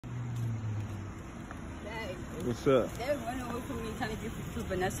What's up? They were running away from me trying to get to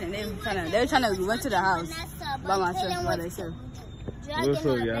Vanessa, and they were trying to run to the house by myself by themselves. What's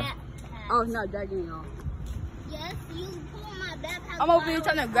up, y'all? Oh, it's not dragging y'all. Yes, you pull my backpack. I'm over here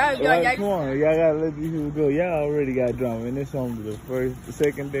trying to grab y'all. Right, come on, y'all gotta let these people go. Y'all already got drama, and it's only the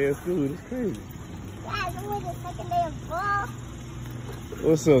second day of school. It's crazy. Yeah, it's only the second day of fall.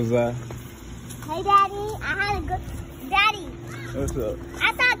 What's up, Zai? Hey, Daddy, I had a good... Daddy, What's up?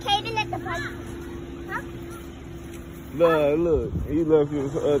 I saw Kaden at the park. Huh? Look, he left you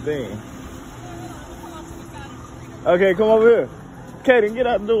thing. Okay, come over here. Kaden, get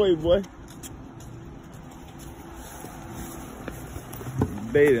out the way, boy.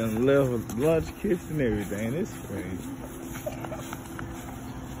 They done left with lunch, kiss, and everything. It's crazy.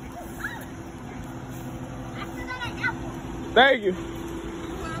 Thank you.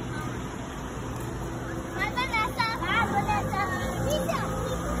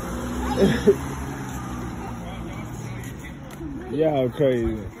 Y'all crazy.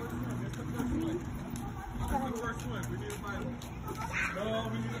 Give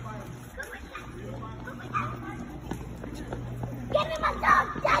me my dog,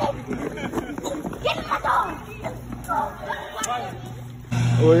 Daddy! Give me my dog!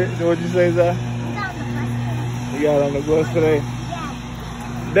 What'd you say, Zai? You got on the bus today?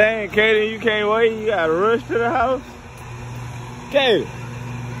 Yeah. Dang, Kaden, you can't wait. You gotta rush to the house. Kaden.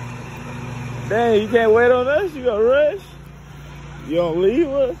 Dang, you can't wait on us? You gonna rush? You don't leave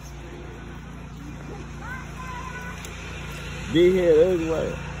us? Be here this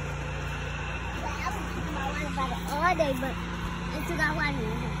way. I was thinking about water bottle all day, but I still got water.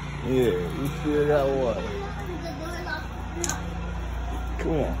 Yeah, you still got water.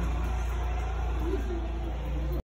 Come on.